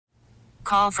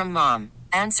Call from mom.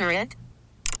 Answer it.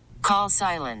 Call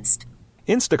silenced.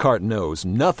 Instacart knows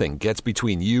nothing gets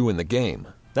between you and the game.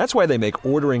 That's why they make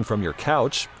ordering from your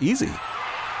couch easy.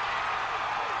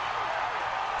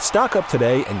 Stock up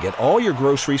today and get all your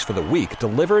groceries for the week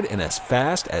delivered in as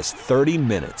fast as 30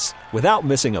 minutes without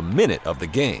missing a minute of the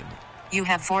game. You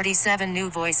have 47 new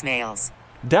voicemails.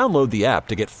 Download the app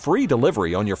to get free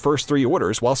delivery on your first 3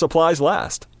 orders while supplies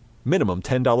last. Minimum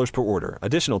 $10 per order.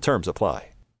 Additional terms apply.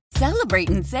 Celebrate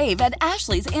and save at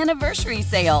Ashley's Anniversary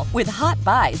Sale. With Hot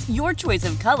Buys, your choice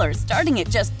of colors starting at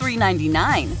just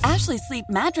 $3.99. Ashley Sleep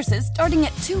mattresses starting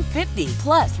at $2.50.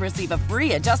 Plus, receive a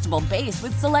free adjustable base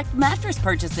with select mattress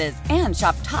purchases. And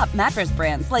shop top mattress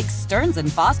brands like Stearns &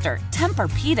 Foster,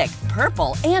 Tempur-Pedic,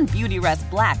 Purple, and Beautyrest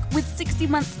Black with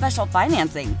 60-month special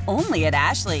financing. Only at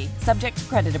Ashley. Subject to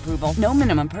credit approval. No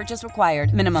minimum purchase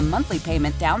required. Minimum monthly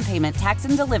payment, down payment, tax,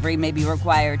 and delivery may be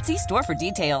required. See store for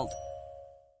details.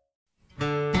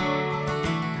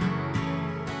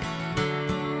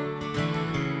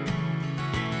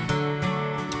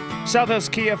 South Hills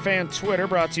Kia fan Twitter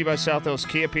brought to you by South Hills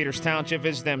Kia, Peters Township.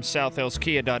 Visit them,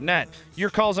 southhillskia.net. Your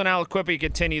calls on Aliquippa,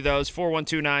 continue those.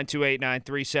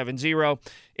 412-928-9370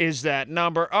 is that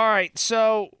number. All right,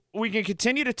 so we can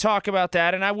continue to talk about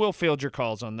that, and I will field your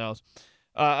calls on those,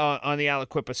 on the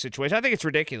Aliquippa situation. I think it's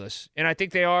ridiculous, and I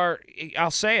think they are, I'll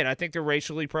say it, I think they're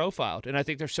racially profiled, and I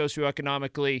think they're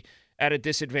socioeconomically at a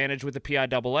disadvantage with the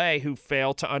PIAA who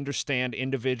fail to understand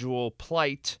individual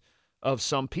plight of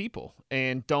some people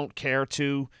and don't care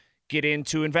to get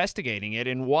into investigating it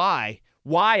and why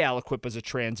Aliquippa is a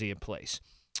transient place.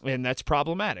 And that's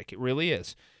problematic. It really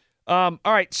is. All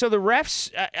right, so the refs,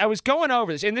 I was going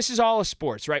over this, and this is all of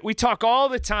sports, right? We talk all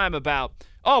the time about,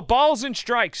 balls and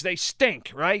strikes, they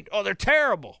stink, right? Oh, they're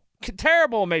terrible.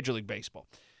 Terrible in Major League Baseball.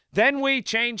 Then we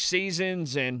change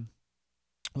seasons and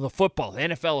the football, the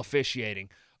NFL officiating.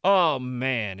 Oh,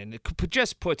 man, and it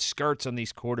just put skirts on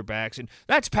these quarterbacks, and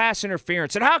that's pass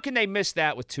interference. And how can they miss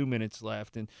that with 2 minutes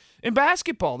left? And in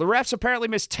basketball, the refs apparently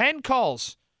missed 10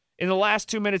 calls in the last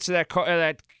 2 minutes of that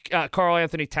Karl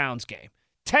Anthony Towns game.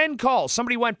 10 calls.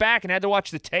 Somebody went back and had to watch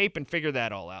the tape and figure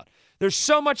that all out. There's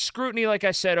so much scrutiny, like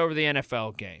I said, over the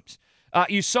NFL games.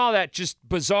 You saw that just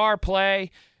bizarre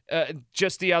play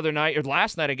just the other night, or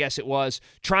last night, I guess it was,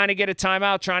 trying to get a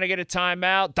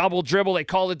timeout, double dribble. They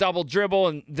call it double dribble,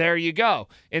 and there you go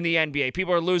in the NBA.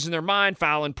 People are losing their mind,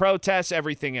 filing protests,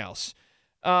 everything else.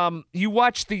 You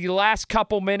watch the last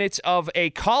couple minutes of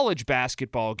a college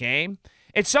basketball game,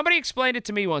 and somebody explained it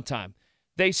to me one time.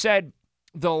 They said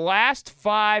the last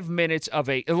 5 minutes of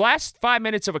a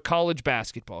college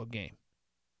basketball game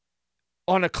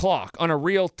on a clock, on a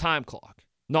real time clock,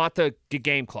 not the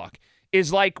game clock,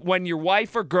 is like when your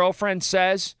wife or girlfriend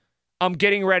says, I'm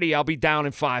getting ready, I'll be down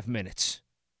in 5 minutes.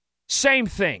 Same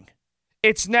thing.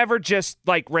 It's never just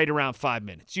like right around 5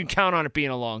 minutes. You can count on it being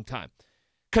a long time.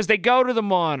 Because they go to the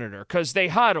monitor, because they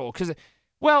huddle.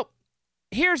 Well,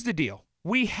 here's the deal.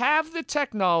 We have the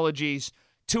technologies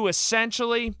to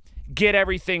essentially get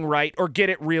everything right or get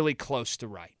it really close to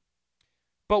right.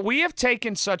 But we have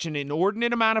taken such an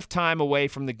inordinate amount of time away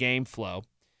from the game flow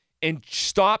and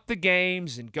stop the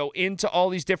games and go into all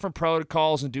these different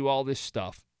protocols and do all this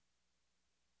stuff.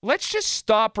 Let's just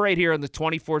stop right here on the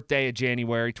 24th day of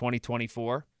January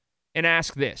 2024 and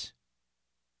ask this.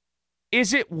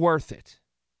 Is it worth it?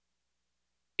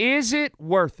 Is it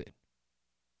worth it?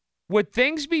 Would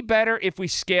things be better if we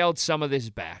scaled some of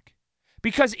this back?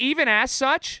 Because even as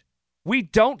such, we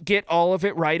don't get all of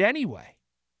it right anyway.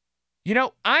 You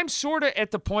know, I'm sort of at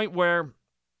the point where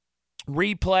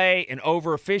replay and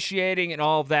over-officiating and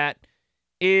all of that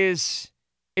it's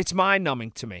mind-numbing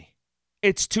to me.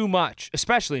 It's too much,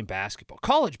 especially in basketball.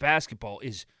 College basketball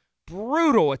is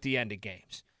brutal at the end of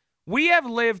games. We have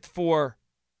lived for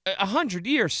 100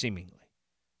 years, seemingly,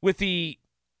 with the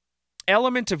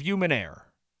element of human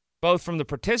error, both from the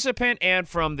participant and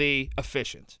from the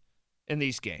officiant in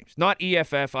these games. Not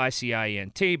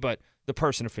EFF-ICIENT, but the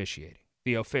person officiating,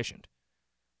 the officiant,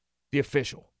 the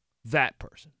official, that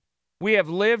person. We have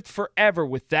lived forever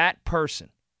with that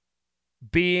person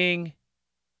being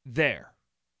there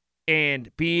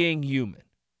and being human.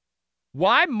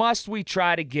 Why must we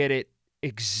try to get it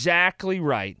exactly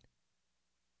right?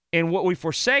 And what we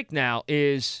forsake now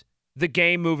is the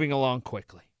game moving along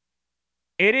quickly.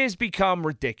 It has become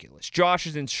ridiculous. Josh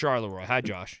is in Charleroi. Hi,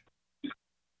 Josh.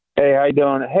 Hey, how you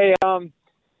doing? Hey, I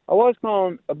was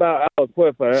calling about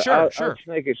Aliquippa. Sure. I'll just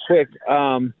make it quick.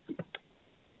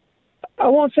 I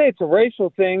won't say it's a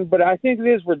racial thing, but I think it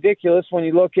is ridiculous when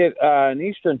you look at an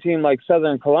Eastern team like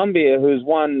Southern Columbia, who's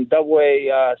won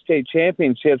AA state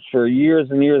championships for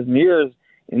years and years and years,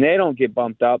 and they don't get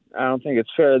bumped up. I don't think it's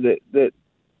fair that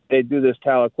they do this to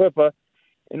Aliquippa.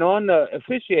 And on the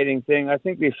officiating thing, I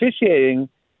think the officiating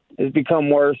has become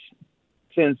worse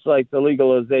since like the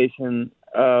legalization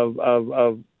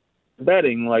of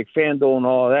betting, like FanDuel and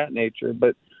all of that nature.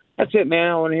 But that's it,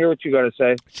 man. I want to hear what you got to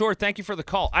say. Sure. Thank you for the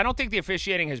call. I don't think the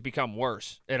officiating has become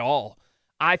worse at all.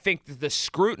 I think that the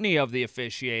scrutiny of the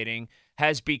officiating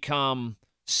has become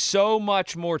so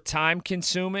much more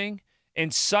time-consuming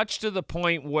and such to the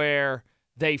point where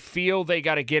they feel they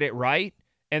got to get it right,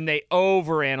 and they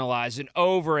overanalyze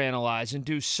and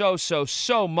do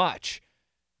so much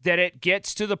that it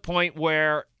gets to the point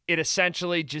where it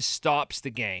essentially just stops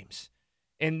the games.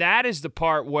 And that is the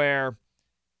part where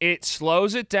it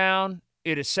slows it down.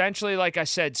 It essentially, like I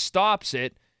said, stops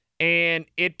it, and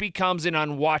it becomes an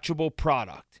unwatchable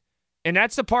product. And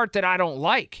that's the part that I don't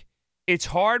like. It's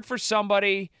hard for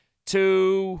somebody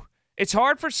to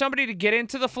get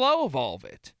into the flow of all of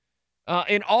it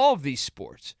in all of these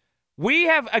sports. We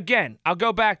have, again, I'll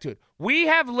go back to it. We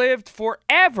have lived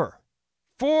forever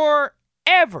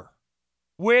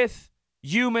with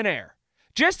human error.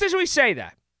 Just as we say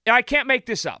that, I can't make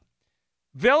this up.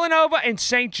 Villanova and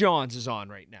St. John's is on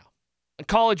right now.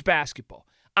 College basketball.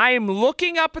 I am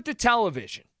looking up at the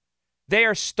television. They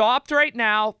are stopped right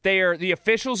now. The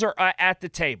officials are at the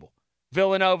table.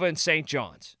 Villanova and St.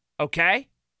 John's. Okay?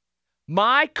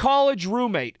 My college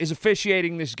roommate is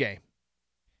officiating this game.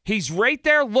 He's right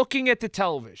there looking at the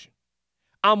television.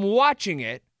 I'm watching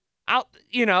it.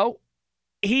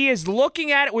 He is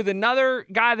looking at it with another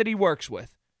guy that he works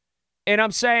with. And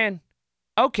I'm saying,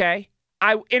 okay.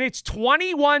 And it's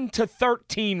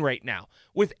 21-13 right now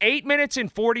with 8 minutes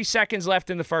and 40 seconds left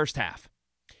in the first half.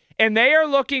 And they are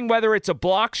looking whether it's a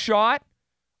block shot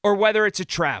or whether it's a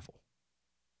travel.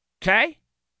 Okay?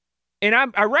 And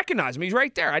I recognize him. He's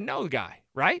right there. I know the guy,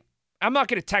 right? I'm not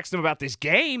going to text him about this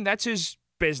game. That's his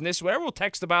business. Whatever, we'll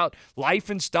text about life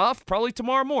and stuff probably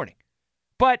tomorrow morning.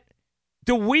 But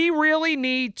do we really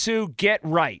need to get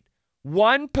right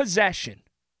one possession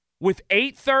with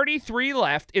 8:33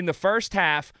 left in the first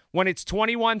half when it's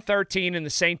 21-13 in the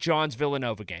St. John's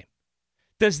Villanova game?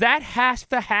 Does that have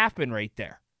to happen right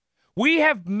there? We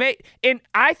have made, and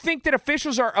I think that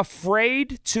officials are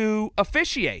afraid to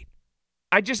officiate.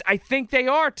 I think they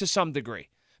are to some degree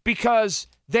because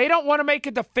they don't want to make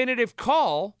a definitive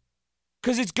call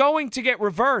because it's going to get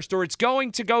reversed or it's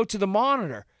going to go to the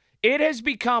monitor. It has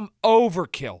become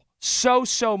overkill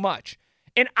so much.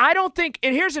 And I don't think,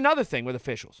 and here's another thing with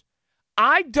officials.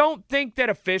 I don't think that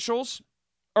officials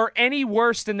are any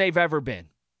worse than they've ever been.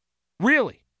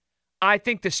 Really. I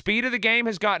think the speed of the game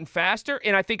has gotten faster,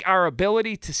 and I think our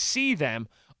ability to see them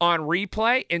on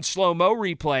replay and slow-mo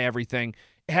replay everything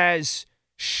has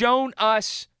shown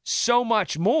us so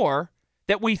much more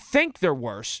that we think they're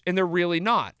worse, and they're really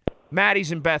not.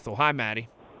 Maddie's in Bethel. Hi, Maddie.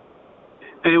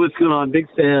 Hey, what's going on? Big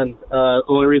fan.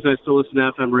 Only reason I still listen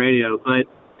to FM radio. But,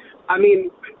 I mean,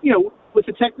 with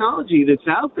the technology that's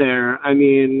out there,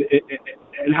 and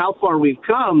how far we've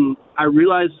come, I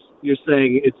realize you're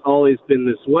saying it's always been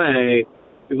this way.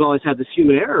 We've always had this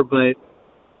human error. But,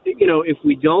 if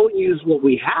we don't use what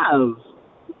we have,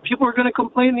 people are going to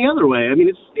complain the other way.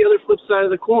 It's the other flip side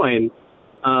of the coin.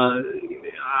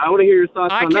 I want to hear your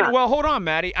thoughts on that. Well, hold on,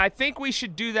 Maddie. I think we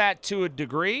should do that to a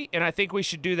degree, and I think we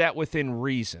should do that within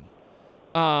reason.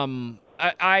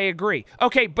 I agree.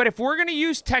 Okay, but if we're going to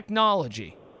use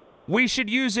technology, we should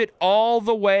use it all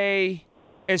the way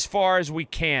as far as we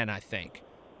can, I think.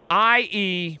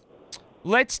 I.e.,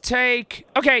 let's take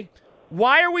 – okay,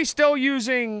 why are we still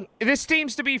using – this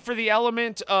seems to be for the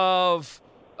element of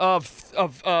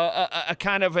a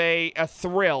kind of a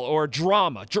thrill or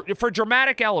drama. For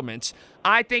dramatic elements,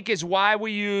 I think is why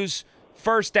we use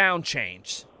first down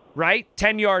chains, right?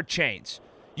 10-yard chains.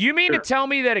 You mean to tell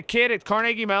me that a kid at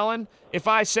Carnegie Mellon, if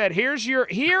I said, here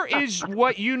is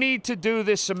what you need to do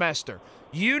this semester.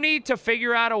 You need to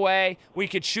figure out a way we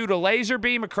could shoot a laser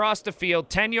beam across the field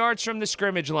 10 yards from the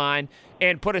scrimmage line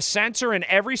and put a sensor in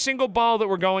every single ball that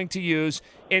we're going to use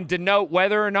and denote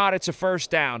whether or not it's a first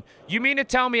down. You mean to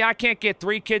tell me I can't get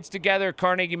 3 kids together at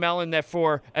Carnegie Mellon that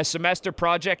for a semester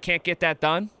project can't get that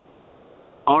done?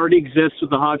 Already exists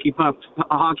with the hockey pucks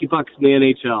in the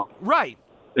NHL. Right.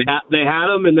 They had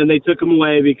them, and then they took them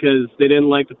away because they didn't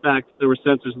like the fact that there were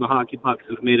sensors in the hockey pucks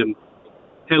and it made them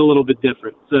hit a little bit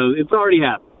different. So it's already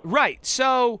happened. Right.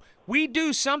 So we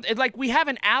do something like we have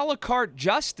an a la carte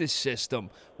justice system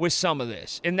with some of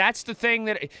this. And that's the thing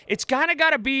that it's kind of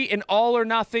got to be an all or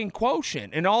nothing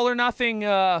quotient, an all or nothing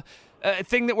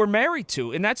thing that we're married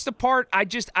to. And that's the part I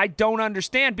don't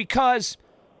understand because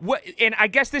and I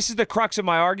guess this is the crux of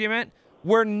my argument.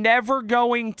 we're never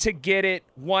going to get it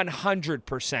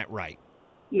 100% right.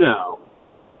 No.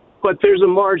 But there's a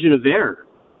margin of error.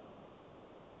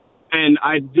 And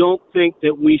I don't think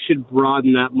that we should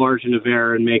broaden that margin of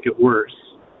error and make it worse.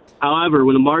 However,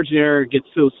 when the margin of error gets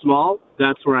so small,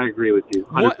 that's where I agree with you.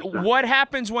 100%. What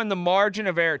happens when the margin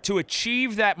of error, to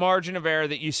achieve that margin of error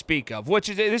that you speak of, this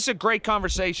is a great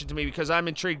conversation to me because I'm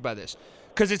intrigued by this,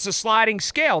 because it's a sliding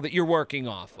scale that you're working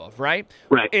off of, right?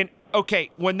 Right. And,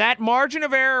 okay, when that margin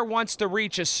of error wants to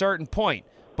reach a certain point,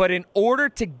 but in order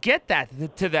to get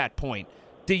that to that point,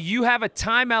 do you have a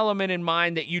time element in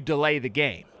mind that you delay the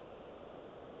game?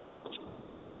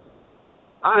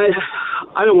 I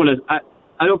don't want to.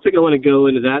 I don't think I want to go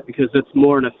into that because that's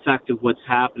more an effect of what's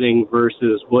happening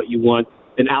versus what you want,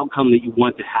 an outcome that you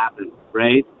want to happen,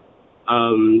 right?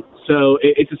 So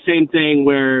it's the same thing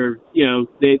where,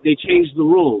 they change the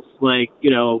rules, like,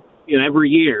 every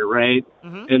year, right?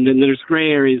 Mm-hmm. And then there's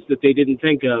gray areas that they didn't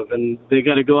think of, and they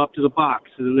got to go up to the box,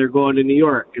 and then they're going to New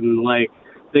York, and,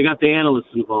 they got the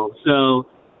analysts involved. So,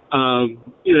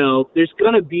 there's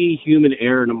going to be human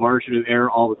error and a margin of error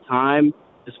all the time.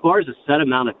 As far as a set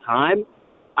amount of time,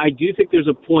 I do think there's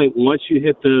a point once you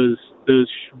hit those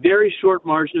very short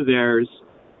margin of errors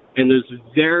and those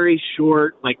very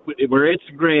short, where it's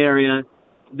a gray area,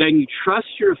 then you trust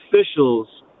your officials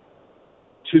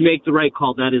to make the right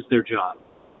call. That is their job.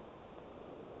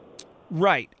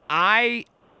 Right. I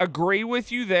agree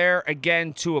with you there,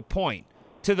 again, to a point.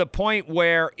 To the point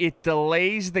where it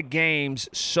delays the games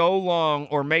so long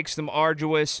or makes them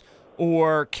arduous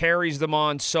or carries them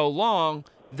on so long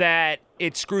that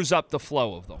it screws up the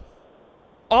flow of them.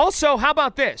 Also, how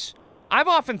about this? I've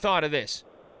often thought of this.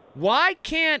 Why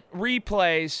can't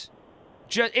replays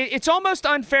it's almost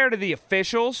unfair to the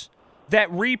officials that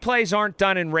replays aren't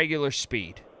done in regular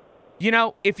speed.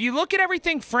 If you look at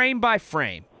everything frame by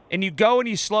frame and you go and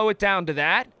you slow it down to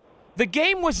that, the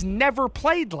game was never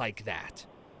played like that.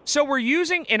 So we're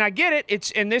using, and I get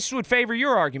it, and this would favor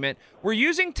your argument, we're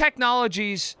using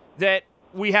technologies that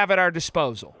we have at our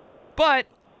disposal. But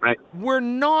right.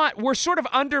 We're sort of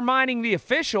undermining the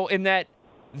official in that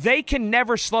they can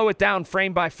never slow it down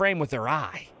frame by frame with their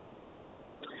eye.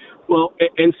 Well,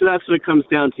 and so that's what it comes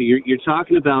down to. You're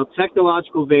talking about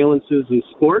technological valences in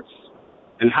sports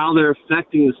and how they're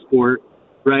affecting the sport,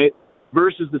 right,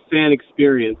 versus the fan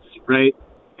experience, right?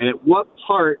 And at what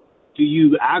part do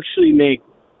you actually make,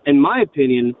 in my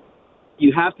opinion,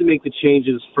 you have to make the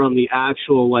changes from the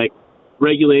actual,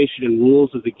 regulation and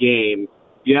rules of the game.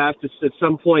 You have to, at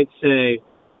some point, say,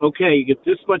 okay, you get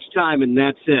this much time and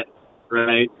that's it,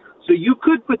 right? So you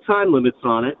could put time limits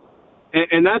on it,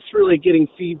 and that's really getting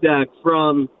feedback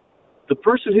from the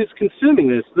person who's consuming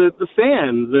this, the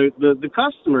fan, the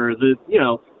customer,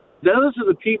 those are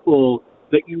the people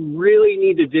that you really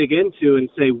need to dig into and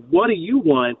say, what do you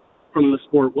want from the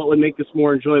sport? What would make this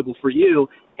more enjoyable for you?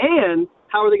 And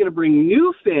how are they going to bring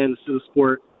new fans to the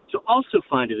sport to also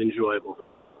find it enjoyable?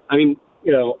 I mean,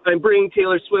 I'm bringing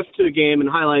Taylor Swift to a game and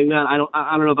highlighting that. I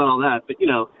don't know about all that, but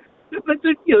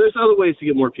there's other ways to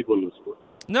get more people into the sport.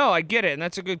 No, I get it, and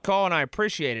that's a good call, and I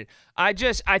appreciate it. I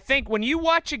think when you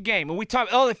watch a game and we talk,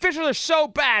 the officials are so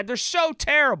bad, they're so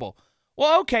terrible.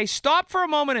 Well, okay, stop for a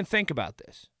moment and think about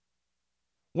this.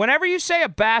 Whenever you say a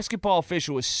basketball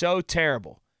official is so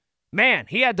terrible, man,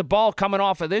 he had the ball coming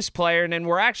off of this player, and then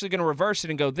we're actually going to reverse it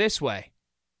and go this way.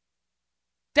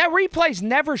 That replay's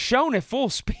never shown at full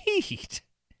speed.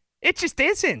 It just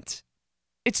isn't.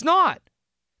 It's not.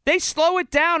 They slow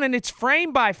it down, and it's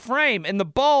frame by frame, and the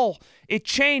ball, it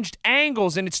changed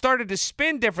angles, and it started to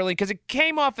spin differently because it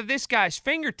came off of this guy's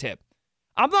fingertip.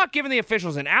 I'm not giving the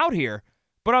officials an out here,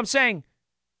 but I'm saying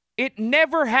it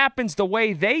never happens the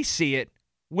way they see it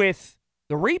with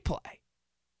the replay.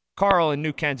 Carl in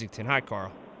New Kensington. Hi,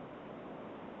 Carl.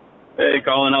 Hey,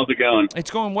 Colin. How's it going? It's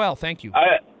going well. Thank you.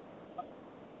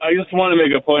 I just want to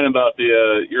make a point about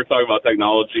you're talking about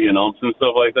technology and umps and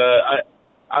stuff like that.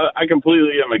 I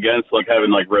completely am against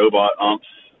having robot umps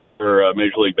for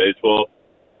Major League Baseball.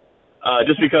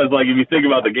 Just because if you think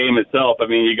about the game itself, I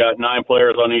mean, you got 9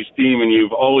 players on each team and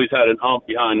you've always had an ump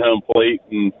behind home plate,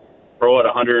 and for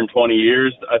 120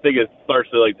 years, I think it starts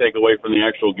to take away from the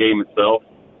actual game itself.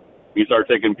 You start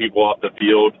taking people off the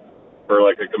field for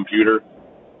a computer.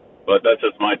 But that's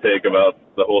just my take about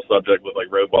the whole subject with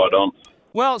robot umps.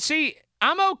 Well, see,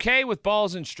 I'm okay with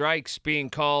balls and strikes being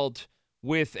called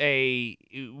with a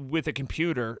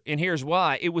computer, and here's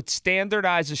why. It would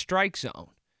standardize a strike zone.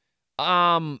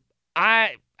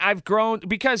 I've grown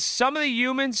because some of the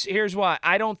humans, here's why.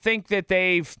 I don't think that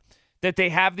they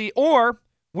have or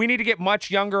we need to get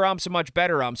much younger umps and much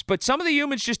better umps, but some of the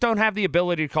humans just don't have the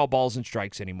ability to call balls and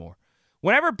strikes anymore.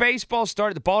 Whenever baseball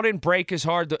started, the ball didn't break as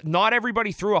hard. Not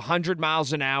everybody threw 100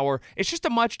 miles an hour. It's just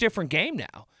a much different game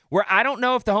now, where I don't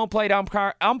know if the home plate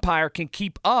umpire can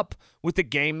keep up with the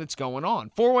game that's going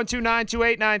on.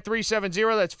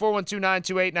 412-928-9370. That's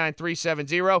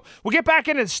 412-928-9370. We'll get back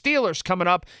into the Steelers coming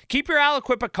up. Keep your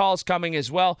Aliquippa calls coming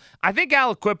as well. I think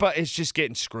Aliquippa is just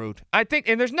getting screwed. I think,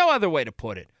 and there's no other way to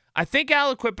put it. I think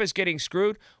Aliquippa is getting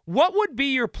screwed. What would be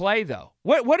your play, though?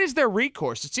 What is their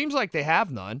recourse? It seems like they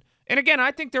have none. And again,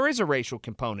 I think there is a racial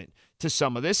component to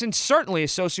some of this, and certainly a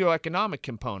socioeconomic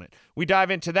component. We dive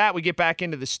into that. We get back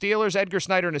into the Steelers. Edgar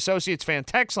Snyder and Associates fan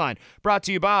text line brought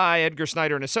to you by Edgar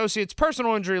Snyder and Associates,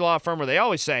 personal injury law firm where they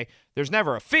always say there's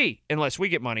never a fee unless we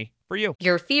get money for you.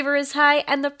 Your fever is high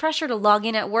and the pressure to log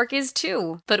in at work is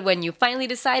too. But when you finally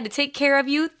decide to take care of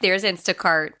you, there's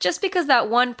Instacart. Just because that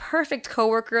one perfect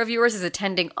coworker of yours is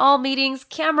attending all meetings,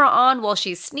 camera on while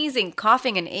she's sneezing,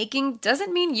 coughing, and aching,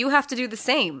 doesn't mean you have to do the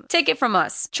same. Take it from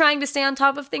us. Trying to stay on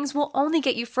top of things will only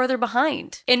get you further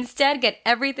behind. Instead, get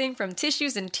everything from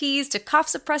tissues and teas to cough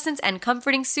suppressants and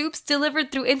comforting soups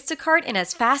delivered through Instacart in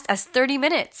as fast as 30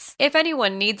 minutes. If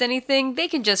anyone needs anything, they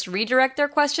can just redirect their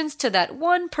questions to that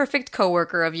one perfect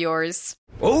coworker of yours.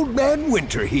 Old Man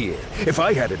Winter here. If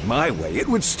I had it my way, it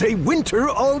would stay winter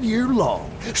all year long.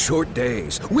 Short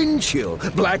days, wind chill,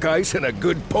 black ice, and a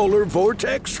good polar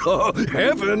vortex. Oh,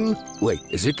 heaven. Wait,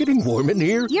 is it getting warm in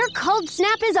here? Your cold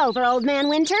snap is over, Old Man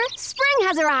Winter. Spring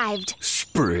has arrived.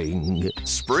 Spring.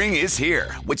 Spring is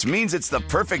here, which means it's the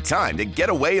perfect time to get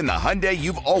away in the Hyundai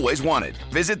you've always wanted.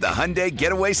 Visit the Hyundai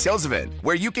Getaway Sales Event,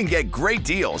 where you can get great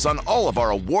deals on all of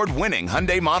our award-winning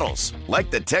Hyundai models,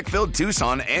 like the tech-filled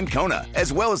Tucson and Kona,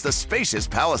 as well as the spacious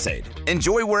Palisade.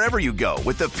 Enjoy wherever you go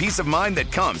with the peace of mind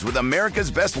that comes with America's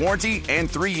best warranty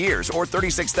and 3 years or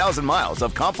 36,000 miles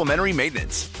of complimentary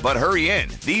maintenance. But hurry in,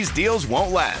 these deals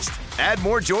won't last. Add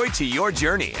more joy to your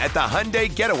journey at the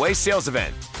Hyundai Getaway Sales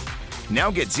Event. Now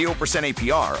get 0%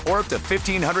 APR or up to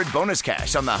 $1,500 bonus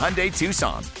cash on the Hyundai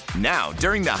Tucson. Now,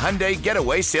 during the Hyundai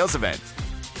Getaway Sales Event.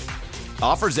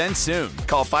 Offers end soon.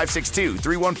 Call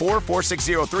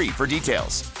 562-314-4603 for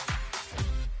details.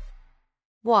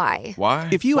 Why?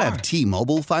 If you have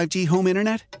T-Mobile 5G home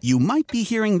internet, you might be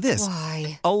hearing this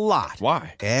Why? a lot.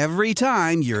 Why? Every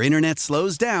time your internet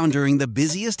slows down during the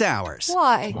busiest hours.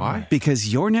 Why?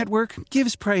 Because your network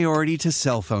gives priority to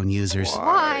cell phone users.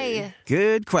 Why?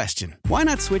 Good question. Why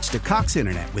not switch to Cox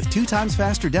Internet with 2 times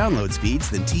faster download speeds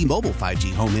than T-Mobile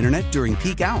 5G home internet during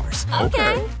peak hours?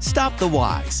 Okay. Stop the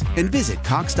whys and visit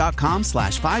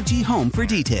cox.com/5G home for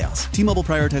details. T-Mobile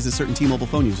prioritizes certain T-Mobile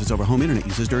phone users over home internet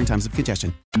users during times of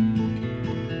congestion.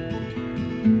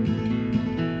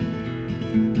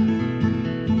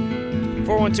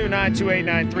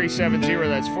 412-928-9370.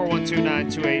 That's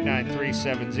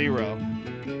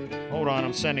 412-928-9370. Hold on,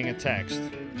 I'm sending a text.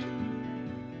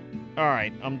 All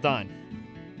right, I'm done.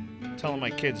 I'm telling my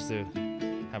kids to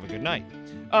have a good night.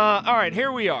 All right,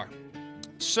 here we are.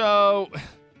 So,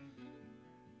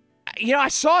 I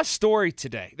saw a story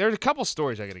today. There's a couple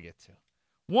stories I got to get to.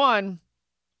 One,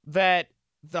 that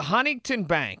the Huntington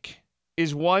Bank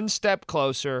is one step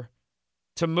closer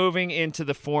to moving into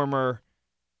the former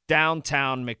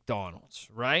downtown McDonald's,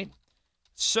 right?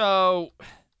 So,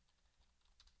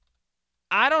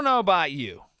 I don't know about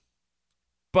you,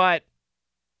 but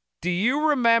do you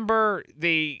remember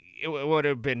it would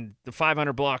have been the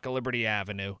 500 block of Liberty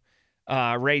Avenue,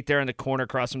 right there in the corner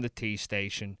across from the T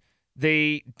station,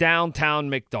 the downtown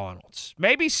McDonald's?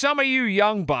 Maybe some of you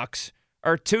young bucks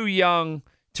are too young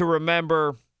to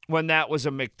remember when that was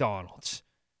a McDonald's.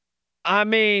 I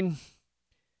mean,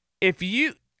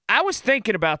 I was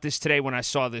thinking about this today when I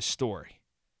saw this story,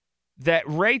 that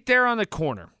right there on the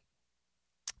corner,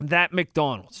 that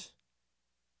McDonald's,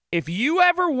 if you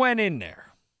ever went in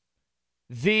there,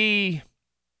 the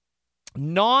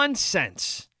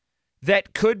nonsense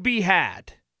that could be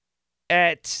had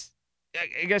at,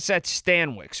 I guess that's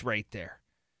Stanwix right there.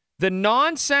 The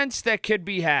nonsense that could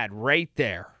be had right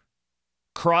there,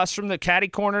 across from the catty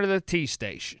corner to the T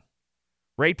station,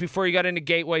 right before you got into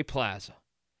Gateway Plaza,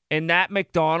 and that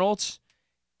McDonald's,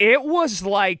 it was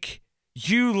like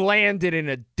you landed in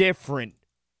a different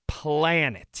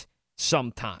planet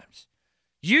sometimes.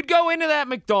 You'd go into that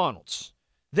McDonald's.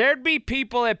 There'd be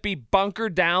people that be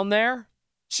bunkered down there.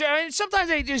 So, sometimes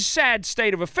they just sad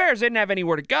state of affairs. They didn't have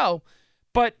anywhere to go.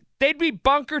 But they'd be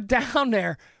bunkered down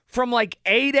there from like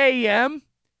 8 a.m.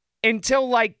 until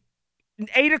like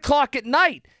 8 o'clock at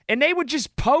night. And they would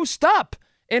just post up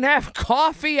and have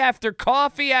coffee after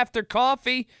coffee after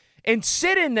coffee and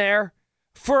sit in there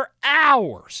for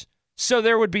hours. So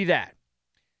there would be that.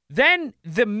 Then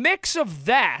the mix of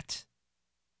that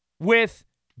with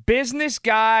business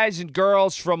guys and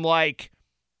girls from like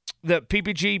the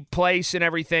PPG place and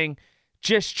everything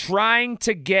just trying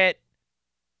to get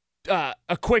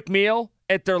a quick meal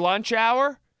at their lunch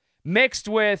hour, mixed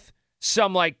with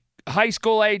some like high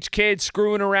school age kids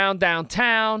screwing around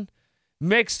downtown,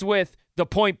 mixed with the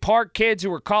Point Park kids who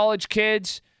were college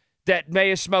kids that may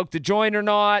have smoked a joint or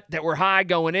not, that were high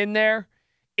going in there.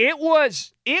 It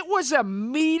was a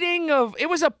meeting of, it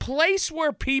was a place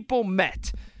where people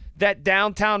met, that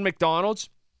downtown McDonald's,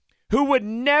 who would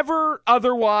never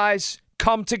otherwise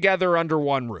come together under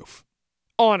one roof.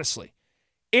 Honestly,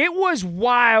 it was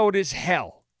wild as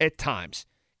hell at times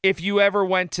if you ever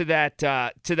went to that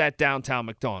downtown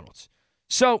McDonald's.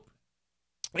 So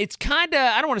it's kind of,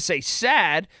 I don't want to say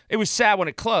sad. It was sad when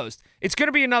it closed. It's going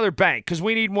to be another bank because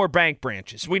we need more bank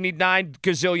branches. We need 9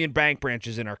 gazillion bank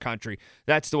branches in our country.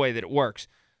 That's the way that it works.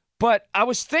 But I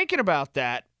was thinking about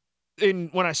that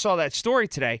when I saw that story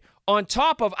today. On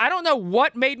top of, I don't know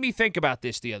what made me think about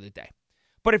this the other day.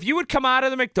 But if you would come out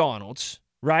of the McDonald's,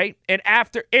 right, and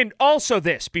also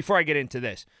this, before I get into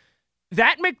this,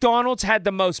 that McDonald's had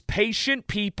the most patient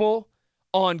people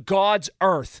on God's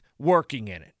earth working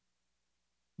in it.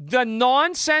 The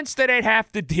nonsense that they'd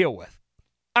have to deal with.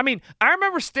 I mean, I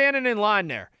remember standing in line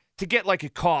there to get like a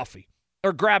coffee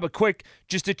or grab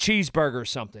just a cheeseburger or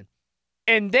something.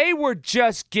 And they were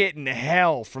just getting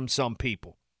hell from some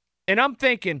people. And I'm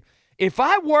thinking, if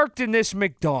I worked in this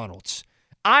McDonald's,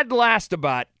 I'd last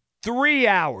about 3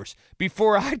 hours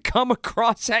before I'd come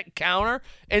across that counter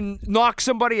and knock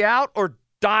somebody out or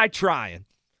die trying.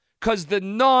 Because the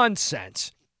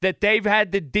nonsense that they've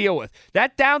had to deal with.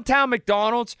 That downtown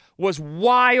McDonald's was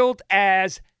wild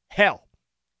as hell.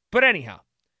 But anyhow,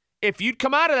 if you'd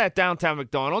come out of that downtown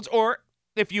McDonald's, or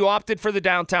if you opted for the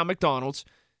downtown McDonald's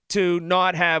to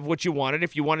not have what you wanted,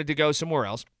 if you wanted to go somewhere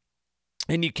else,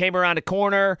 and you came around a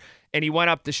corner and you went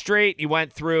up the street, you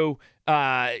went through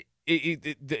and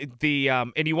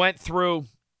you went through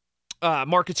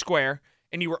Market Square,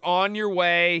 and you were on your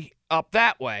way up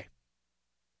that way.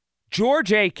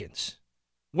 George Aikens,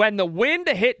 when the wind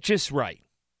hit just right,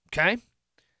 okay,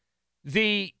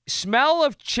 the smell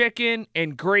of chicken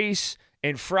and grease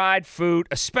and fried food,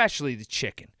 especially the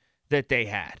chicken that they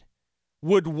had,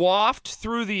 would waft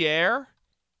through the air,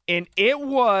 and it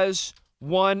was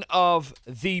one of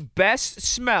the best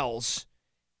smells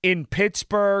in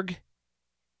Pittsburgh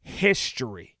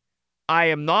history. I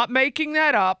am not making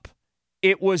that up.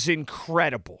 It was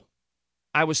incredible.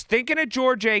 I was thinking of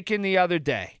George Aikens the other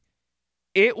day.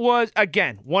 It was,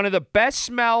 again, one of the best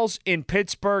smells in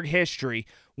Pittsburgh history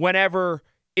whenever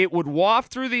it would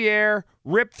waft through the air,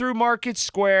 rip through Market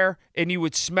Square, and you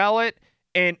would smell it,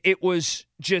 and it was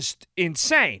just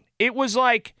insane. It was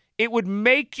like it would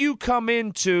make you come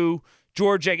into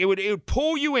George Aikens. It would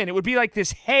pull you in. It would be like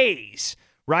this haze,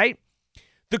 right?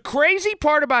 The crazy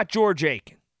part about George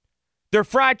Aikens, their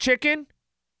fried chicken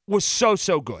was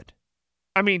so good.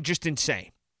 I mean, just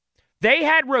insane. They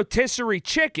had rotisserie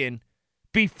chicken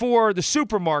before the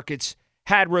supermarkets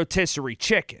had rotisserie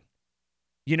chicken.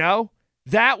 You know?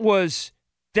 That was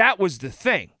the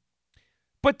thing.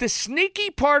 But the sneaky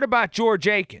part about George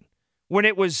Aikens, when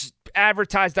it was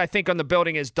advertised, I think, on the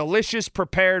building as delicious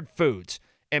prepared foods,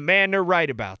 and man, they're right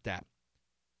about that.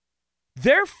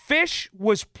 Their fish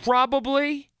was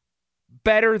probably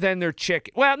better than their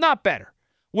chicken. Well, not better.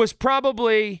 Was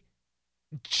probably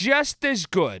just as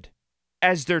good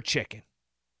as their chicken.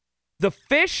 The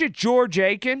fish at George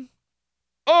Aikens,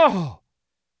 on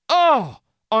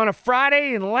a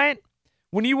Friday in Lent,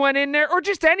 when you went in there, or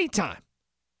just any time,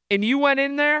 and you went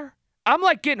in there, I'm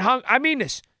like getting hungry. I mean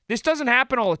this. This doesn't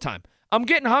happen all the time. I'm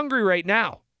getting hungry right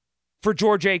now for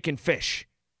George Aikens fish.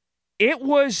 It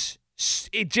was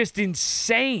just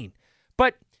insane.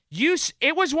 But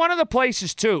it was one of the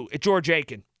places, too, at George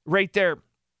Aikens, right there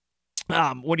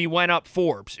when he went up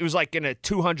Forbes. It was like in a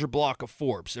 200 block of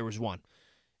Forbes. There was one.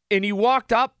 And you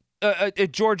walked up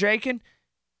at George Aikens,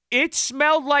 it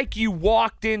smelled like you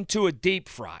walked into a deep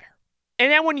fryer.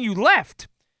 And then when you left,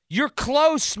 your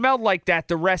clothes smelled like that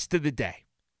the rest of the day.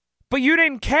 But you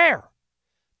didn't care.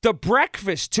 The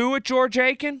breakfast, too, at George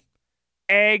Aikens,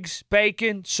 eggs,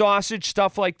 bacon, sausage,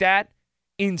 stuff like that,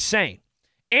 insane.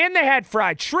 And they had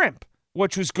fried shrimp,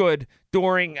 which was good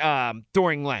during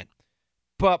Lent.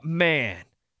 But, man,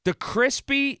 the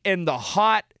crispy and the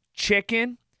hot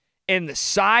chicken and the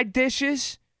side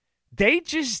dishes, they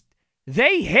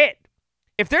hit.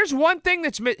 If there's one thing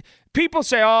that's people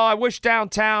say, oh, I wish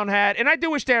downtown had, and I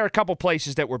do wish there are a couple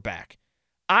places that were back.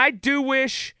 I do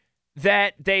wish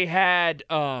that they had,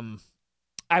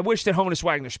 I wish that Honus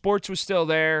Wagner Sports was still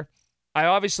there. I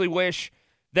obviously wish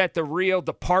that the real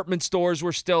department stores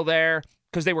were still there.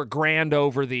 because they were grand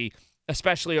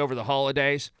especially over the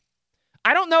holidays.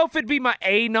 I don't know if it'd be my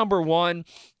number one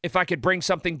if I could bring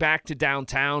something back to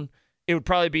downtown. It would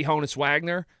probably be Honus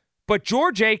Wagner. But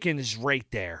George Aikens is right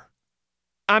there.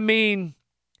 I mean,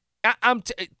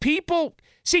 people,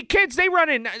 see, kids, they run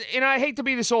in, and I hate to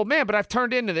be this old man, but I've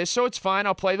turned into this, so it's fine.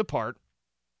 I'll play the part.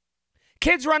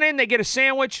 Kids run in, they get a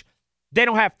sandwich. They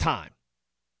don't have time.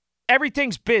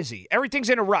 Everything's busy. Everything's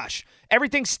in a rush.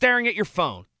 Everything's staring at your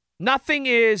phone. Nothing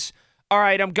is, all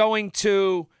right, I'm going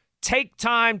to take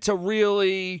time to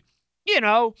really,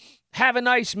 have a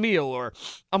nice meal, or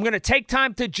I'm going to take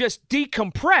time to just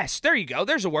decompress. There you go.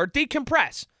 There's a word,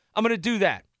 decompress. I'm going to do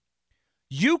that.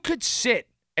 You could sit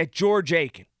at George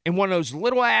Aikens in one of those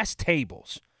little ass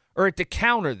tables or at the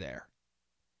counter there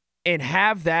and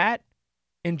have that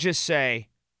and just say,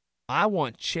 I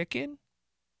want chicken.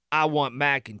 I want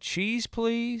mac and cheese,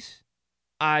 please.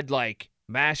 I'd like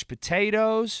mashed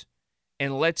potatoes,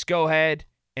 and let's go ahead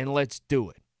and let's do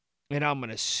it. And I'm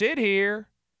going to sit here,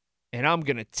 and I'm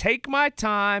going to take my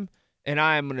time, and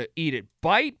I am going to eat it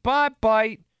bite by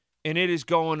bite, and it is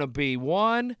going to be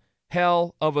one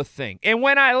hell of a thing. And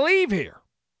when I leave here,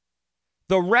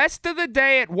 the rest of the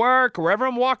day at work, or wherever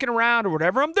I'm walking around, or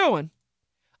whatever I'm doing,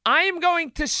 I am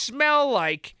going to smell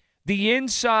like the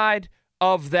inside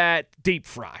of that deep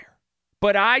fryer.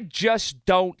 But I just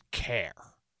don't care.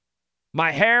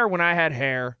 My hair, when I had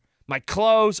hair, my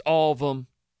clothes, all of them,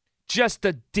 just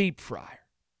a deep fryer.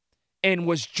 And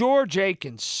was George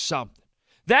Aikens something?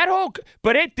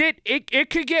 But it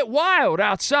could get wild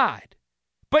outside.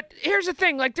 But here's the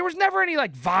thing, there was never any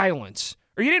violence,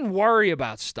 or you didn't worry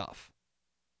about stuff.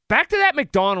 Back to that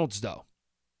McDonald's though.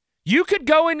 You could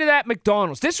go into that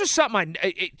McDonald's. This was something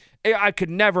I could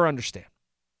never understand.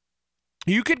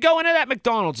 You could go into that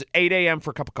McDonald's at 8 a.m. for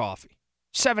a cup of coffee,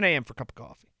 7 a.m. for a cup of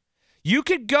coffee. You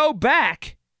could go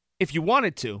back, if you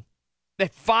wanted to,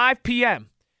 at 5 p.m.,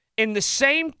 and the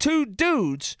same two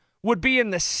dudes would be in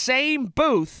the same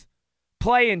booth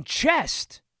playing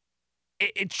chess.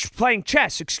 Playing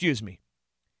chess, excuse me.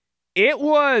 It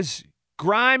was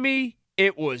grimy.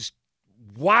 It was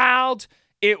wild.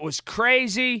 It was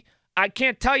crazy. I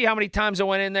can't tell you how many times I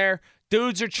went in there.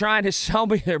 Dudes are trying to sell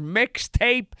me their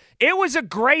mixtape. It was a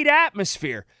great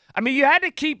atmosphere. I mean, you had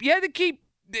to keep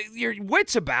your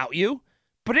wits about you,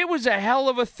 but it was a hell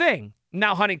of a thing.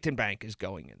 Now Huntington Bank is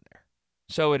going in there.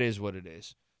 So it is what it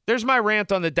is. There's my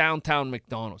rant on the downtown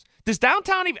McDonald's. Does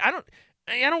downtown even, I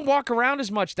don't walk around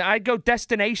as much. I go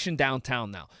destination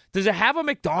downtown now. Does it have a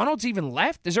McDonald's even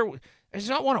left? There's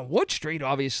not one on Wood Street,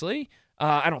 obviously.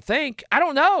 I don't think. I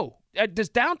don't know. Does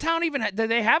downtown even, do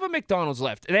they have a McDonald's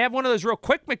left? Do they have one of those real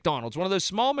quick McDonald's, one of those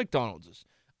small McDonald's?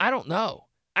 I don't know.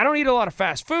 I don't eat a lot of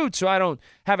fast food, so I don't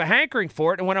have a hankering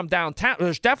for it. And when I'm downtown,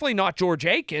 there's definitely not George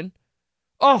Aikens.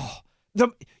 Oh,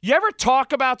 you ever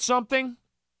talk about something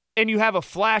and you have a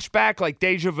flashback like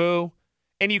deja vu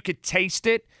and you could taste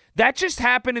it? That just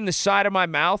happened in the side of my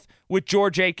mouth with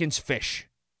George Aikens' fish.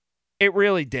 It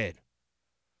really did.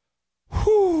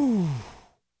 Whew.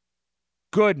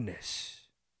 Goodness.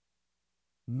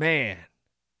 Man.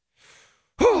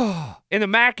 And the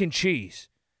mac and cheese.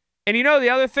 And you know the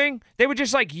other thing? They would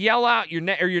just yell out your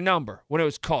number when it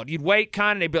was called. You'd wait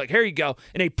and they'd be like, here you go.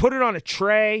 And they'd put it on a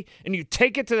tray and you'd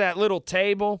take it to that little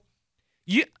table.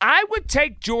 I would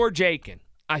take George Aikens,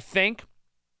 I think,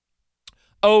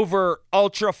 over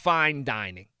ultra fine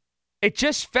dining. It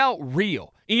just felt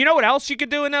real. And you know what else you could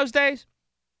do in those days?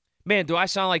 Man, do I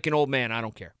sound like an old man? I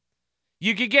don't care.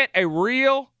 You could get a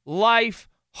real life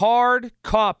hard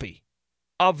copy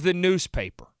of the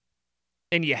newspaper.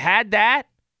 And you had that,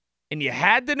 and you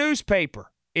had the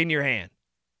newspaper in your hand,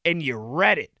 and you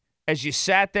read it as you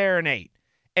sat there and ate.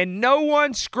 And no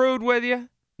one screwed with you.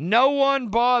 No one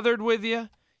bothered with you.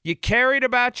 You carried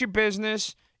about your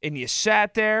business, and you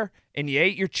sat there, and you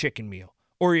ate your chicken meal,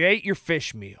 or you ate your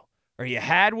fish meal, or you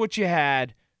had what you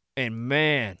had, and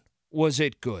man, was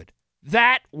it good.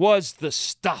 That was the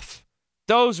stuff.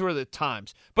 Those were the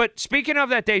times. But speaking of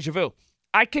that deja vu,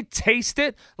 I could taste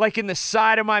it in the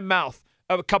side of my mouth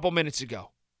a couple minutes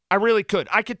ago. I really could.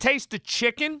 I could taste the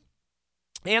chicken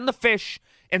and the fish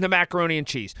and the macaroni and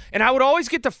cheese. And I would always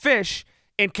get the fish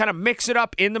and kind of mix it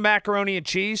up in the macaroni and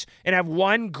cheese and have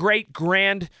one great,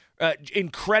 grand,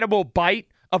 incredible bite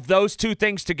of those two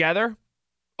things together.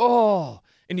 Oh,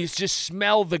 and you just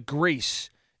smell the grease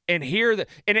and hear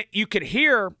you could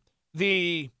hear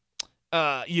the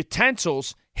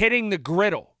utensils hitting the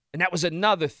griddle. And that was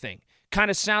another thing.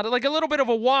 Kind of sounded like a little bit of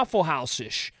a Waffle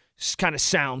House-ish kind of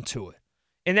sound to it.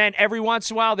 And then every once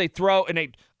in a while they throw, and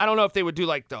I don't know if they would do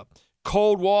the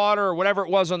cold water or whatever it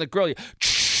was on the grill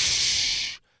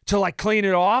to clean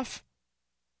it off.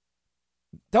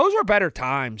 those were better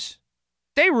times.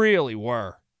 They really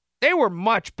were. They were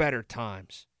much better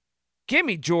times. Give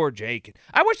me George Aikens.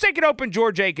 I wish they could open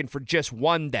George Aikens for just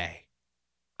one day.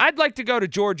 I'd like to go to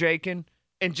George Aikens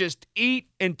and just eat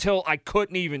until I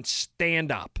couldn't even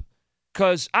stand up.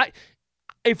 Because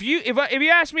if you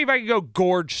ask me if I could go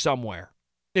gorge somewhere,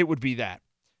 it would be that.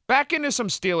 Back into some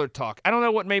Steeler talk. I don't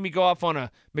know what made me go off on a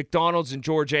McDonald's and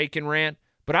George Aikens rant,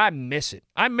 but I miss it.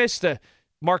 I miss the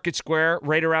Market Square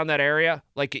right around that area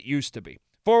like it used to be.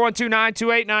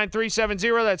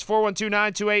 412-928-9370. That's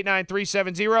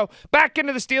 412-928-9370. Back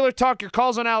into the Steeler talk. Your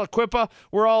calls on Aliquippa.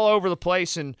 We're all over the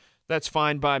place, and that's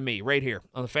fine by me right here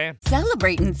on The Fan.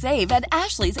 Celebrate and save at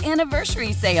Ashley's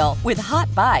Anniversary Sale. With Hot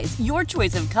Buys, your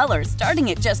choice of colors starting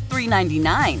at just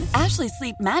 $3.99. Ashley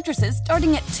Sleep mattresses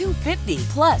starting at $2.50.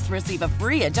 Plus, receive a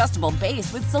free adjustable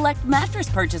base with select mattress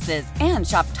purchases. And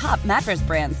shop top mattress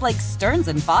brands like Stearns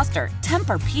 & Foster,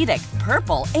 Tempur-Pedic,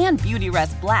 Purple, and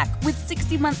Beautyrest Black with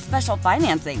 60-month special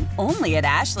financing. Only at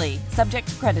Ashley. Subject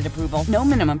to credit approval. No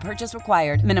minimum purchase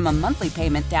required. Minimum monthly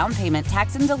payment, down payment,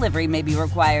 tax, and delivery may be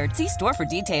required. See store for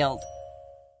details.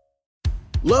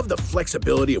 Love the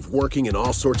flexibility of working in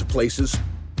all sorts of places?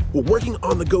 Well, working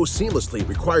on the go seamlessly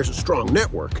requires a strong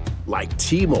network like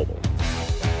T-Mobile.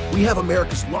 We have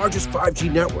America's largest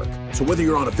 5G network, so whether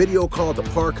you're on a video call at the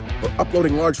park or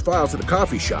uploading large files at the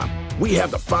coffee shop, we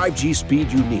have the 5G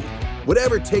speed you need.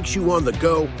 Whatever takes you on the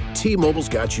go, T-Mobile's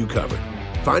got you covered.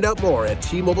 Find out more at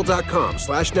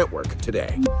T-Mobile.com/network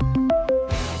today.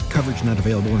 Coverage not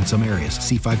available in some areas.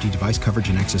 See 5G device coverage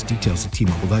and access details at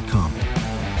T-Mobile.com.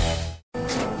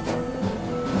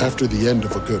 After the end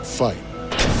of a good fight,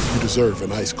 you deserve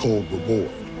an ice-cold reward.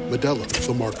 Modelo is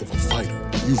the mark of a fighter.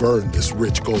 You've earned this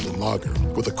rich golden lager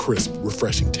with a crisp,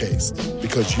 refreshing taste.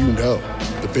 Because you know,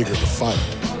 the bigger the fight,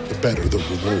 the better the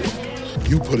reward.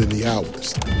 You put in the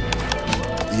hours,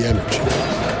 the energy,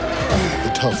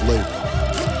 the tough labor.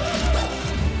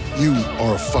 You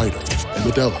are a fighter, and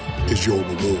Modelo is your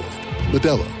reward.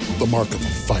 Modelo, the mark of a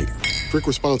fighter. Drink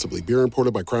responsibly. Beer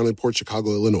imported by Crown Imports,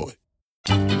 Chicago, Illinois.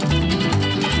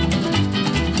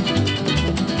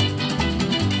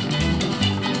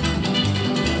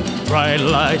 Bright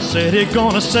light city,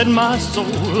 gonna set my soul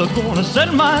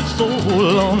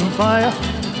on fire.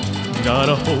 Got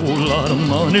a whole lot of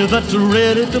money that's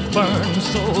ready to burn,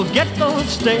 so get those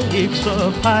stakes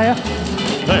up higher.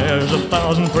 There's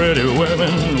 1,000 pretty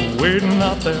women waiting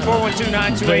out there.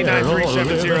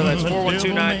 412-928-9370. That's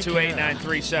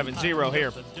 412-928-9370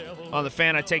 here on The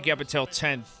Fan. I take you up until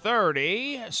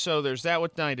 10:30. So there's that.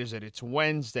 What night is it? It's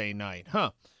Wednesday night.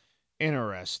 Huh.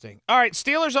 Interesting. All right,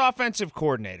 Steelers offensive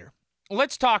coordinator.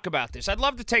 Let's talk about this. I'd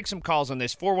love to take some calls on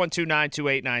this.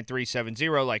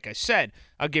 412-928-9370. Like I said,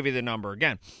 I'll give you the number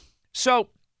again. So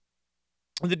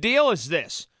the deal is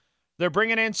this. They're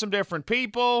bringing in some different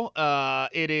people.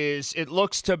 It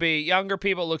looks to be younger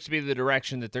people. It looks to be the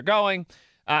direction that they're going.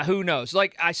 Who knows?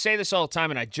 Like, I say this all the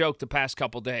time, and I joke the past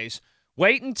couple days.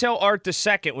 Wait until Art II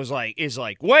is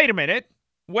like, wait a minute.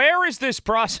 Where is this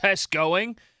process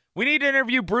going? We need to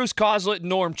interview Bruce Coslet and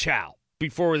Norm Chow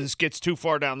before this gets too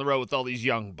far down the road with all these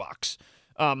young bucks.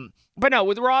 But no,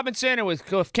 with Robinson and with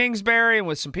Cliff Kingsbury and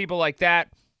with some people like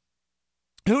that,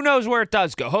 who knows where it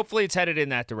does go? Hopefully it's headed in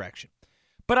that direction.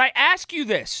 But I ask you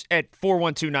this at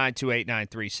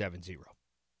 412-928-9370.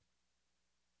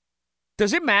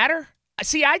 Does it matter?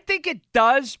 See, I think it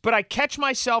does, but I catch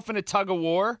myself in a tug of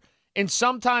war, and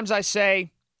sometimes I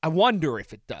say, I wonder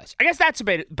if it does. I guess that's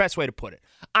the best way to put it.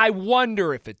 I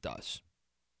wonder if it does.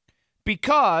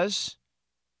 Because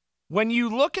when you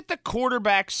look at the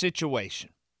quarterback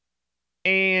situation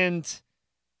and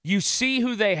you see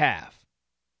who they have,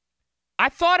 I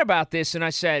thought about this and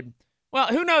I said, well,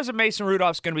 who knows if Mason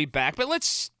Rudolph's going to be back, but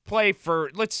let's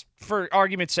for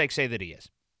argument's sake, say that he is.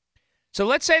 So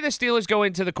let's say the Steelers go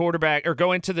into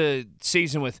the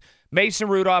season with Mason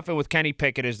Rudolph and with Kenny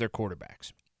Pickett as their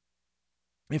quarterbacks.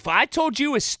 If I told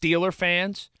you as Steeler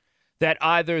fans that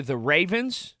either the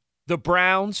Ravens, the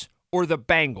Browns, or the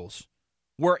Bengals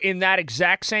were in that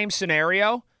exact same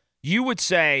scenario, you would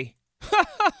say,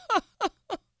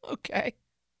 okay.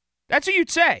 That's what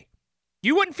you'd say.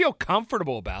 You wouldn't feel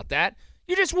comfortable about that.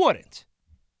 You just wouldn't.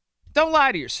 Don't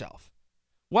lie to yourself.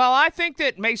 Well, I think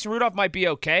that Mason Rudolph might be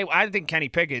okay. I think Kenny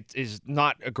Pickett is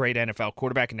not a great NFL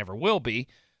quarterback and never will be.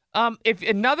 If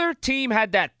another team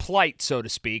had that plight, so to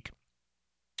speak,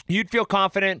 you'd feel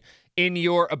confident in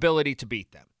your ability to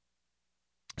beat them.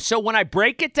 So when I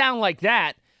break it down like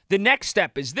that, the next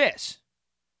step is this.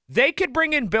 They could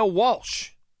bring in Bill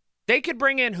Walsh. They could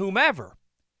bring in whomever.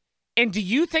 And do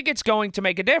you think it's going to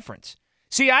make a difference?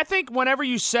 See, I think whenever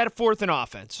you set forth an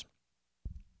offense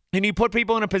and you put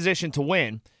people in a position to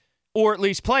win, or at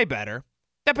least play better,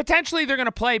 that potentially they're going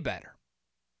to play better.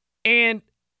 And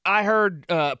I heard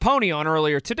Pony on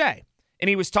earlier today, and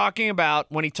he was talking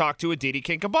about when he talked to Aditi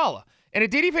Kinkhabwala. And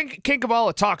Aditi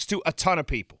Kinkhabwala talks to a ton of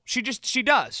people. She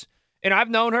does. And I've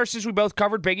known her since we both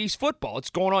covered Big East football. It's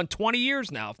going on 20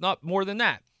 years now, if not more than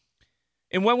that.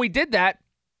 And when we did that,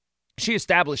 she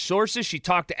established sources. She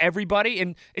talked to everybody,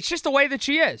 and it's just the way that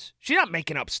she is. She's not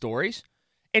making up stories.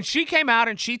 And she came out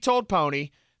and she told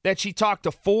Pony that she talked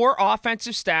to 4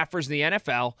 offensive staffers in the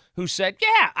NFL who said,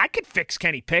 yeah, I could fix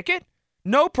Kenny Pickett.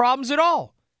 No problems at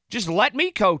all. Just let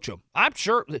me coach him. I'm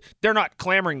sure they're not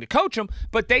clamoring to coach him,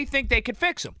 but they think they could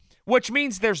fix him, which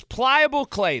means there's pliable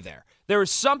clay there. There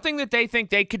is something that they think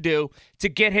they could do to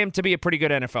get him to be a pretty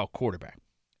good NFL quarterback.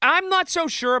 I'm not so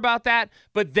sure about that,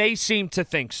 but they seem to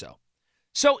think so.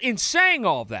 So in saying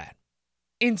all that,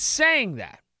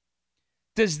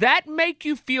 does that make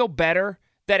you feel better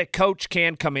that a coach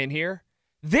can come in here?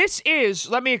 This is,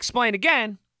 let me explain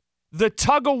again, the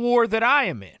tug of war that I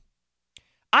am in.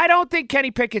 I don't think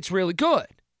Kenny Pickett's really good,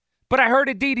 but I heard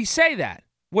Aditi say that,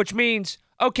 which means,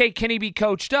 okay, can he be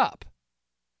coached up?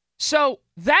 So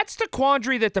that's the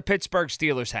quandary that the Pittsburgh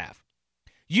Steelers have.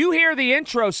 You hear the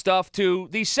intro stuff to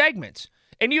these segments,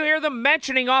 and you hear them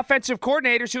mentioning offensive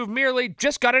coordinators who have merely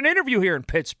just got an interview here in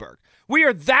Pittsburgh. We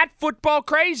are that football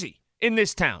crazy in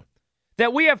this town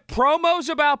that we have promos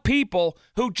about people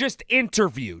who just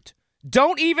interviewed,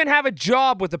 don't even have a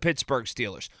job with the Pittsburgh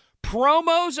Steelers.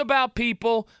 Promos about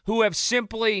people who have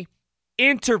simply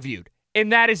interviewed,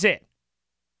 and that is it.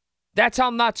 That's how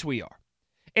nuts we are.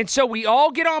 And so we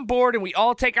all get on board and we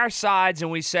all take our sides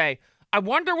and we say, I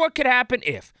wonder what could happen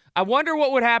if. I wonder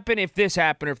what would happen if this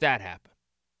happened or if that happened.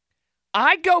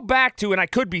 I go back to, and I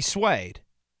could be swayed,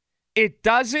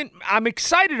 I'm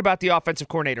excited about the offensive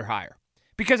coordinator hire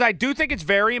because I do think it's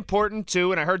very important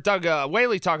to, and I heard Doug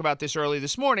Whaley talk about this early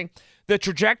this morning, the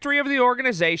trajectory of the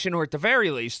organization, or at the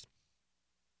very least,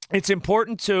 it's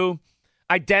important to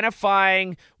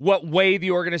identifying what way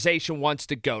the organization wants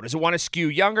to go. Does it want to skew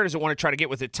younger? Does it want to try to get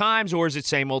with the times? Or is it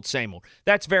same old, same old?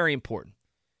 That's very important.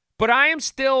 But I am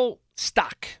still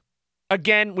stuck,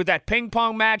 again, with that ping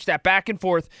pong match, that back and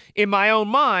forth in my own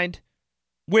mind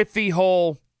with the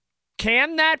whole,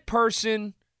 can that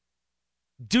person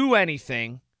do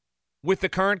anything with the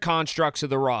current constructs of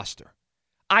the roster?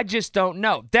 I just don't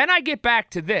know. Then I get back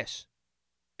to this,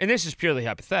 and this is purely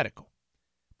hypothetical.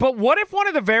 But what if one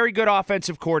of the very good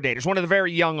offensive coordinators, one of the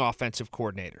very young offensive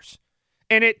coordinators,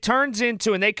 and it turns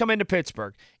into, and they come into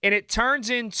Pittsburgh, and it turns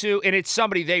into, and it's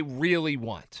somebody they really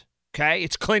want, okay?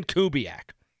 It's Clint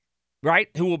Kubiak, right?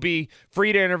 Who will be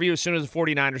free to interview as soon as the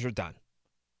 49ers are done.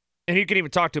 And you can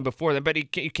even talk to him before then, but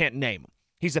you can't name him.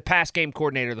 He's the pass game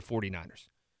coordinator of the 49ers.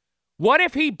 What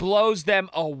if he blows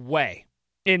them away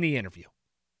in the interview?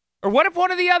 Or what if one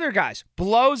of the other guys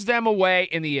blows them away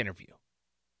in the interview?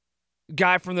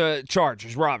 Guy from the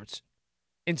Chargers, Robertson,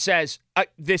 and says,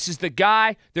 this is the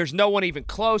guy. There's no one even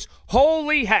close.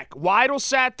 Holy heck. Weidl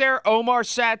sat there. Omar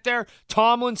sat there.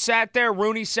 Tomlin sat there.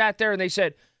 Rooney sat there. And they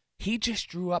said, he just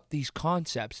drew up these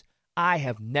concepts I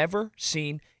have never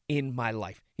seen in my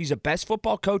life. He's the best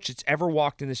football coach that's ever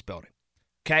walked in this building.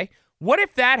 Okay? What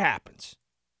if that happens?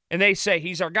 And they say,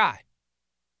 he's our guy.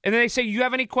 And then they say, you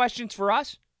have any questions for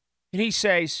us? And he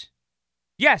says,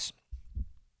 yes,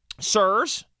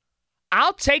 sirs.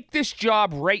 I'll take this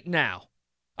job right now.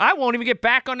 I won't even get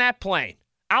back on that plane.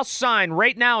 I'll sign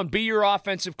right now and be your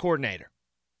offensive coordinator.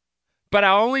 But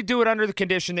I'll only do it under the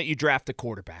condition that you draft a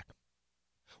quarterback.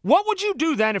 What would you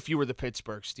do then if you were the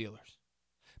Pittsburgh Steelers?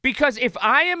 Because if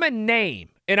I am a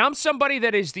name and I'm somebody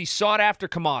that is the sought-after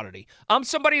commodity, I'm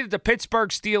somebody that the Pittsburgh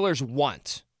Steelers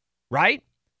want, right?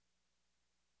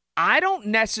 I don't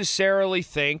necessarily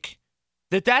think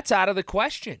that that's out of the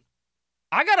question.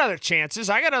 I got other chances.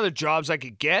 I got other jobs I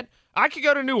could get. I could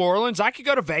go to New Orleans. I could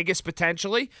go to Vegas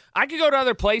potentially. I could go to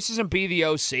other places and be the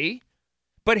OC.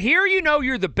 But here you know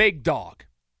you're the big dog.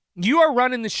 You are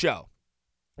running the show.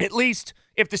 At least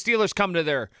if the Steelers come to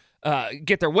their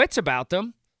get their wits about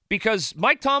them, because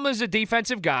Mike Tomlin is a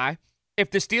defensive guy.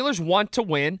 If the Steelers want to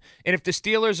win, and if the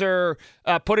Steelers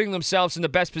are putting themselves in the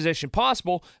best position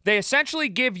possible, they essentially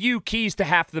give you keys to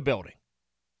half the building.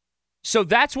 So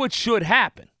that's what should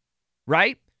happen.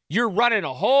 Right? You're running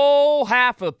a whole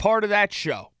half a part of that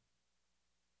show.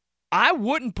 I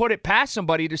wouldn't put it past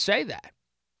somebody to say that.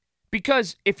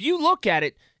 Because if you look at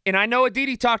it, and I know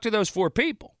Aditi talked to those 4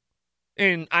 people,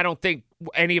 and I don't think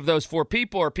any of those 4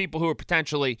 people are people who are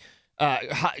potentially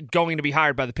going to be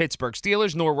hired by the Pittsburgh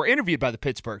Steelers, nor were interviewed by the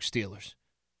Pittsburgh Steelers.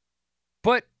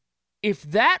 But if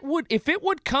it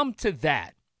would come to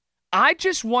that, I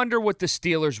just wonder what the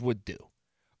Steelers would do.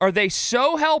 Are they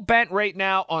so hell-bent right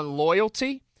now on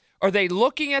loyalty? Are they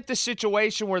looking at the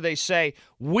situation where they say,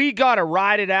 we got to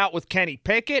ride it out with Kenny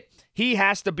Pickett? He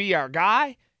has to be our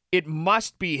guy. It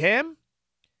must be him.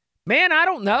 Man, I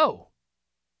don't know.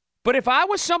 But if I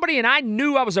was somebody and I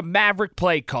knew I was a maverick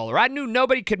play caller, I knew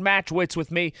nobody could match wits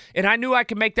with me, and I knew I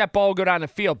could make that ball go down the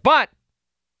field. But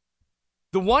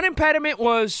the one impediment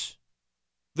was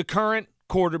the current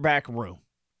quarterback room.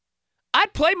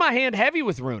 I'd play my hand heavy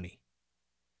with Rooney.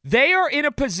 They are in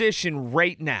a position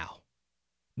right now,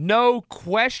 no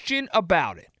question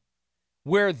about it,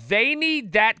 where they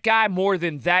need that guy more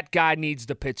than that guy needs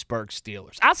the Pittsburgh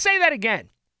Steelers. I'll say that again.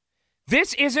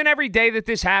 This isn't every day that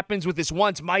this happens with this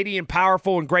once mighty and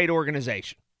powerful and great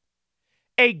organization.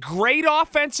 A great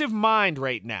offensive mind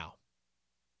right now.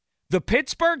 The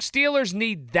Pittsburgh Steelers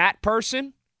need that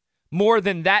person more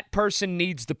than that person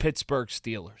needs the Pittsburgh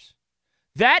Steelers.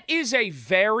 That is a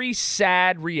very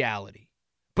sad reality,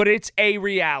 but it's a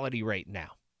reality right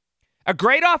now. A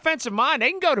great offensive mind,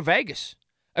 they can go to Vegas.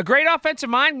 A great offensive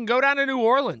mind can go down to New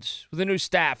Orleans with a new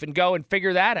staff and go and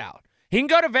figure that out. He can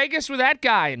go to Vegas with that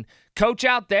guy and coach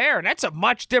out there, and that's a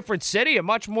much different city, a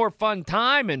much more fun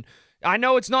time. And I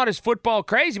know it's not as football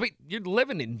crazy, but you're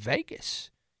living in Vegas.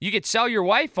 You could sell your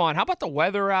wife on, how about the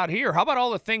weather out here? How about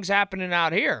all the things happening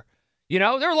out here? You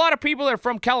know, there are a lot of people that are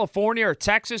from California or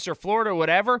Texas or Florida or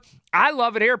whatever. I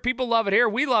love it here. People love it here.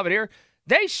 We love it here.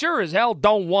 They sure as hell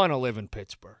don't want to live in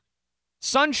Pittsburgh.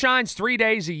 Sun shines 3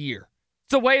 days a year.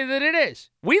 It's the way that it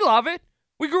is. We love it.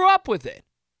 We grew up with it.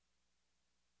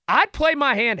 I'd play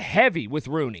my hand heavy with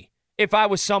Rooney if I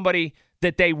was somebody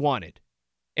that they wanted.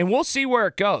 And we'll see where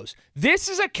it goes. This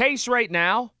is a case right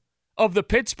now of the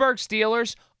Pittsburgh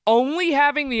Steelers only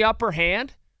having the upper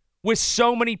hand with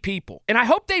so many people. And I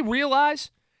hope they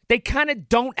realize they kind of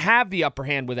don't have the upper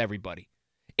hand with everybody.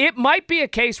 It might be a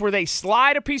case where they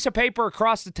slide a piece of paper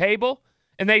across the table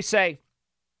and they say,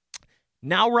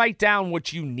 now write down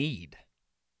what you need.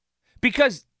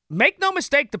 Because make no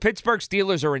mistake, the Pittsburgh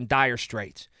Steelers are in dire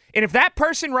straits. And if that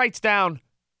person writes down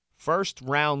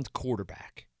first-round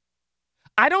quarterback,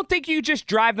 I don't think you just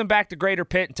drive them back to Greater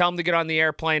Pitt and tell them to get on the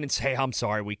airplane and say, I'm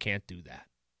sorry, we can't do that.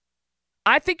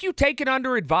 I think you take it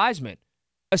under advisement,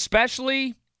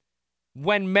 especially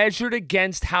when measured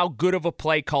against how good of a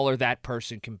play caller that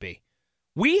person can be.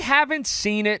 We haven't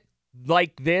seen it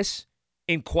like this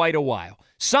in quite a while.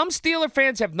 Some Steeler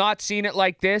fans have not seen it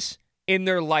like this in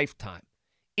their lifetime.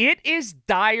 It is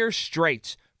dire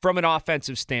straits from an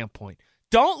offensive standpoint.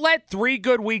 Don't let 3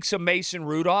 good weeks of Mason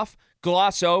Rudolph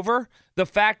gloss over the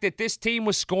fact that this team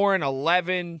was scoring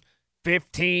 11,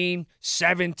 15,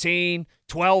 17,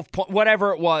 12,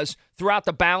 whatever it was, throughout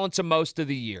the balance of most of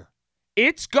the year.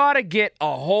 It's got to get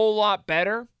a whole lot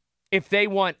better if they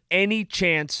want any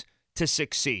chance to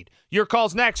succeed. Your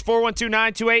call's next,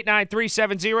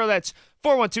 412-928-9370. That's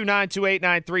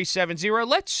 412-928-9370.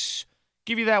 Let's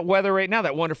give you that weather right now,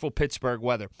 that wonderful Pittsburgh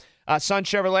weather. Sun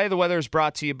Chevrolet, the weather is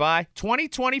brought to you by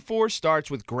 2024 starts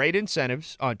with great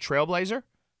incentives on Trailblazer,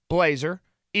 Blazer,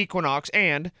 Equinox,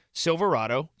 and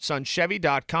Silverado.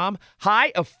 Sunchevy.com.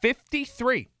 High of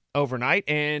 53 overnight,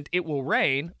 and it will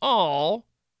rain all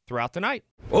throughout the night.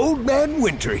 Old Man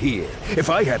Winter here.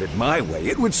 If I had it my way,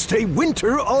 it would stay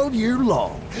winter all year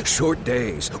long. Short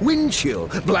days, wind chill,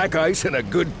 black ice, and a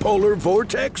good polar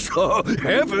vortex. Oh,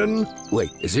 heaven. Wait,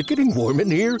 is it getting warm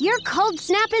in here? Your cold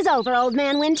snap is over, Old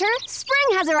Man Winter.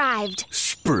 Spring has arrived.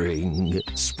 Spring.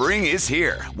 Spring is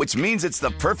here, which means it's the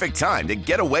perfect time to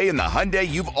get away in the Hyundai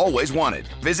you've always wanted.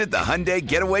 Visit the Hyundai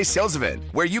Getaway Sales Event,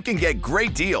 where you can get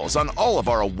great deals on all of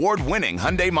our award-winning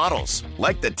Hyundai models,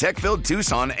 like the tech-filled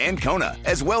Tucson and Kona,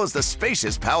 as well as the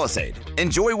spacious Palisade.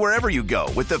 Enjoy wherever you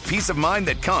go with the peace of mind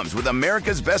that comes with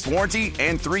America's best warranty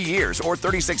and 3 years or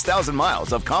 36,000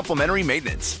 miles of complimentary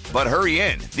maintenance. But hurry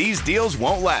in, these deals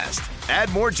won't last.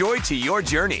 Add more joy to your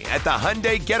journey at the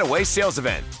Hyundai Getaway Sales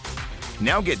Event.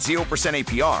 Now get 0%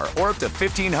 APR or up to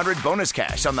 $1,500 bonus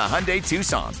cash on the Hyundai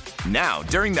Tucson. Now,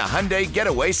 during the Hyundai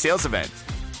Getaway Sales Event.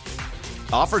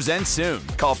 Offers end soon.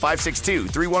 Call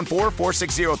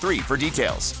 562-314-4603 for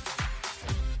details.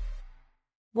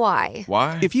 Why?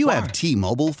 If you have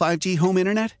T-Mobile 5G home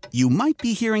internet, you might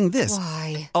be hearing this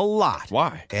Why? a lot.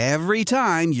 Why? Every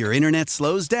time your internet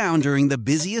slows down during the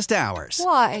busiest hours.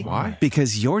 Why?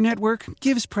 Because your network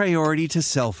gives priority to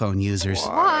cell phone users.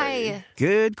 Why?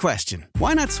 Good question.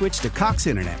 Why not switch to Cox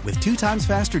Internet with 2 times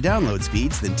faster download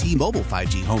speeds than T-Mobile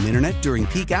 5G home internet during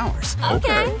peak hours?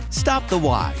 Okay. Stop the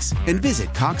whys and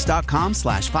visit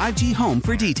cox.com/5G home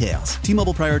for details.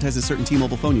 T-Mobile prioritizes certain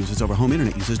T-Mobile phone users over home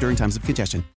internet users during times of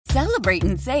congestion. Celebrate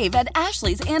and save at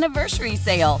Ashley's Anniversary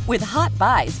Sale. With Hot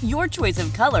Buys, your choice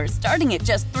of colors starting at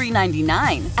just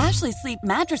 $3.99. Ashley Sleep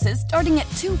mattresses starting at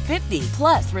 $2.50.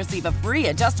 Plus, receive a free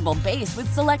adjustable base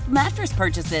with select mattress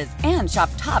purchases. And shop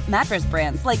top mattress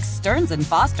brands like Stearns &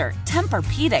 Foster,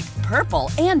 Tempur-Pedic,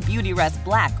 Purple, and Beautyrest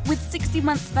Black with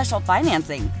 60-month special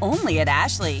financing. Only at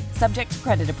Ashley. Subject to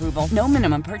credit approval. No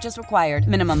minimum purchase required.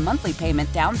 Minimum monthly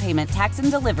payment, down payment, tax, and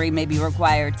delivery may be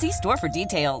required. See store for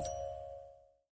details.